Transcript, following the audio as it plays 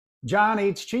John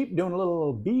Eats Cheap doing a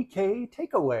little BK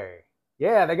takeaway.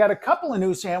 Yeah, they got a couple of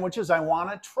new sandwiches I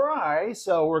want to try.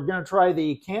 So we're going to try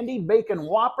the Candied Bacon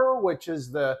Whopper, which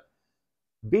is the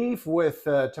beef with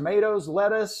tomatoes,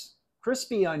 lettuce,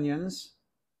 crispy onions,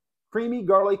 creamy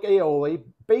garlic aioli,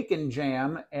 bacon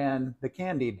jam, and the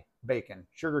candied bacon,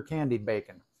 sugar candied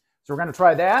bacon. So we're going to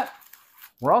try that.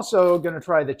 We're also going to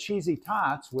try the cheesy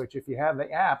tots, which if you have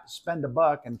the app, spend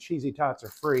 $1 and cheesy tots are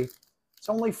free. It's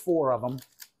only 4 of them.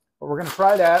 But we're going to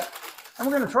try that. And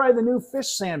we're going to try the new fish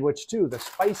sandwich too, the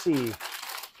spicy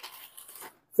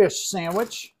fish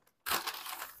sandwich.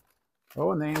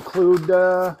 Oh, and they include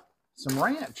some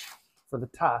ranch for the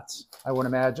tots, I would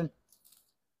imagine.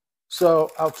 So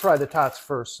I'll try the tots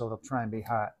first, so they'll try and be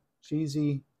hot.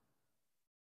 Cheesy.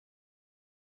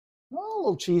 Oh, a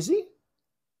little cheesy.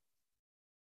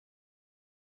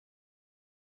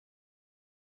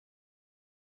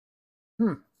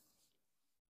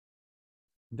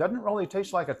 Doesn't really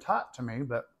taste like a tot to me,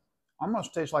 but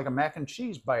almost tastes like a mac and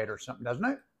cheese bite or something, doesn't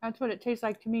it? That's what it tastes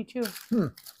like to me too.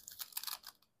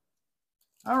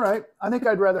 All right. I think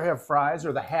I'd rather have fries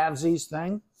or the halvesies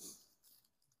thing.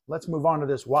 Let's move on to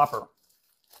this Whopper.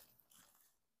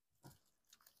 Of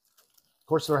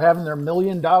course, they're having their $1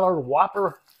 million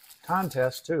Whopper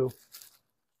contest too.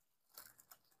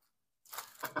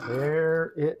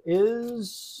 There it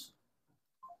is.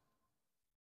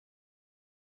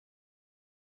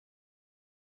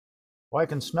 Well, I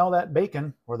can smell that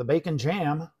bacon or the bacon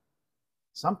jam.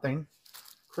 Something.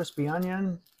 Crispy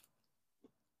onion.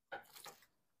 I'm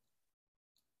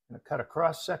going to cut a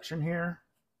cross section here.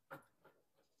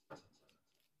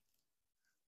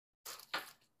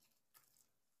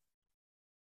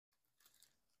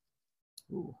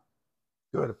 Ooh,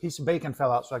 good. A piece of bacon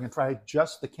fell out, so I can try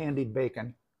just the candied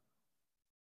bacon.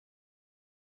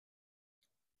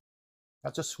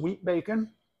 That's a sweet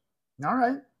bacon. All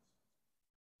right.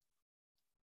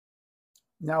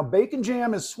 Now, bacon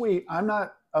jam is sweet. I'm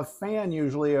not a fan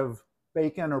usually of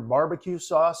bacon or barbecue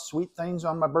sauce, sweet things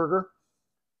on my burger.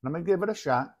 I'm going to give it a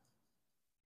shot.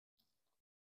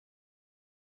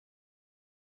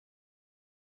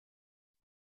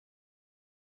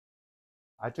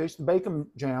 I taste the bacon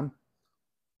jam.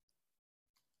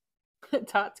 That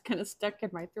tot's kind of stuck in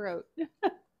my throat.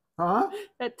 Huh?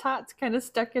 That tot's kind of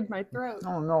stuck in my throat.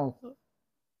 Oh, no.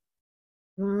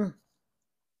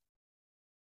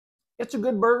 It's a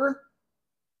good burger.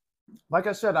 Like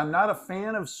I said, I'm not a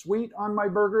fan of sweet on my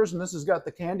burgers, and this has got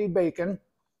the candied bacon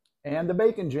and the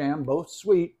bacon jam, both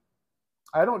sweet.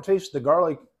 I don't taste the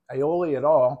garlic aioli at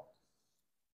all.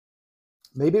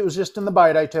 Maybe it was just in the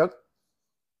bite I took.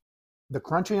 The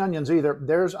crunchy onions either.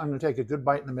 There's, I'm going to take a good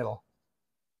bite in the middle.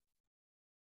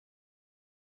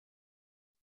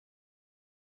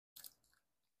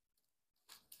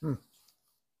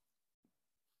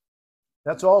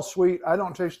 That's all sweet. I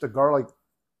don't taste the garlic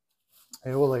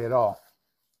aioli at all.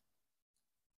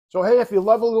 So, hey, if you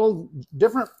love a little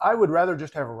different, I would rather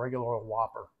just have a regular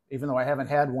Whopper, even though I haven't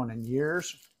had one in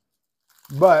years.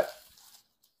 But,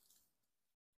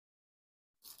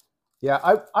 yeah,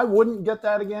 I wouldn't get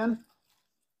that again.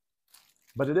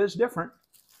 But it is different.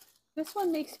 This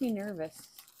one makes me nervous.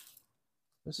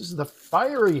 This is the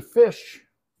fiery fish.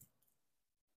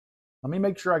 Let me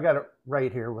make sure I got it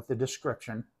right here with the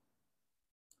description.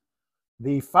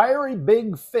 The fiery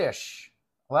big fish,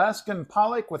 Alaskan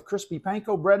pollock with crispy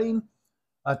panko breading,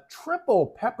 a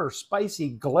triple pepper spicy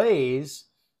glaze,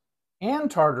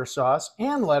 and tartar sauce,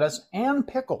 and lettuce, and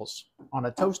pickles on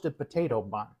a toasted potato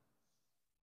bun.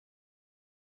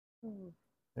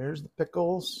 There's the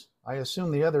pickles. I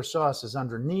assume the other sauce is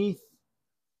underneath.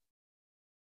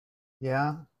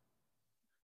 Yeah.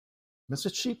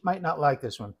 Mrs. Sheep might not like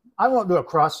this one. I won't do a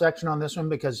cross section on this one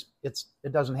because it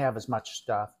doesn't have as much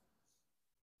stuff.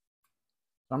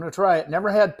 So I'm going to try it. Never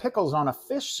had pickles on a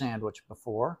fish sandwich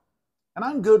before. And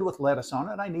I'm good with lettuce on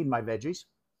it. I need my veggies.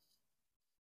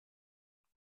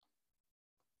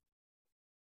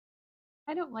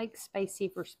 I don't like spicy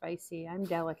for spicy. I'm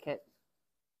delicate.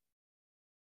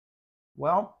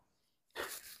 Well,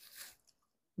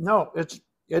 no,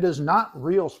 it is not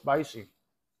real spicy.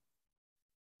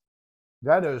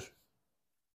 That is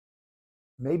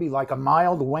maybe like a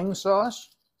mild wing sauce.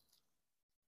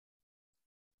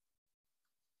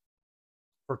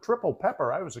 For triple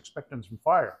pepper, I was expecting some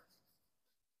fire.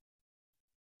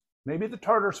 Maybe the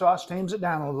tartar sauce tames it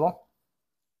down a little.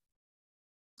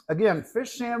 Again,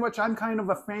 fish sandwich, I'm kind of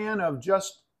a fan of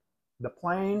just the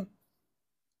plain.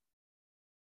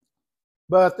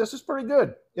 But this is pretty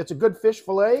good. It's a good fish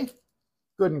fillet,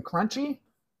 good and crunchy.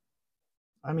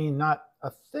 I mean, not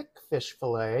a thick fish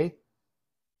fillet,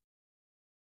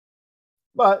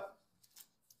 but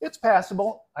It's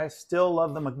passable. I still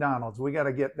love the McDonald's. We got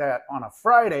to get that on a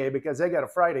Friday because they got a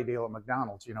Friday deal at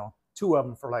McDonald's, you know, 2 of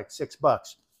them for like $6.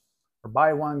 Or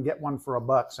buy one, get one for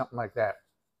 $1, something like that.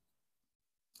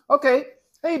 Okay.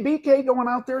 Hey, BK going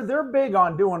out there, they're big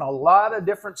on doing a lot of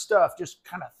different stuff, just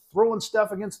kind of throwing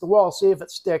stuff against the wall, see if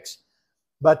it sticks.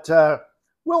 But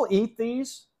we'll eat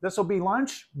these. This will be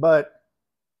lunch, but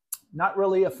not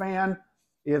really a fan.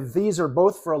 If these are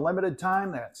both for a limited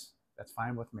time, that's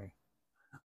fine with me.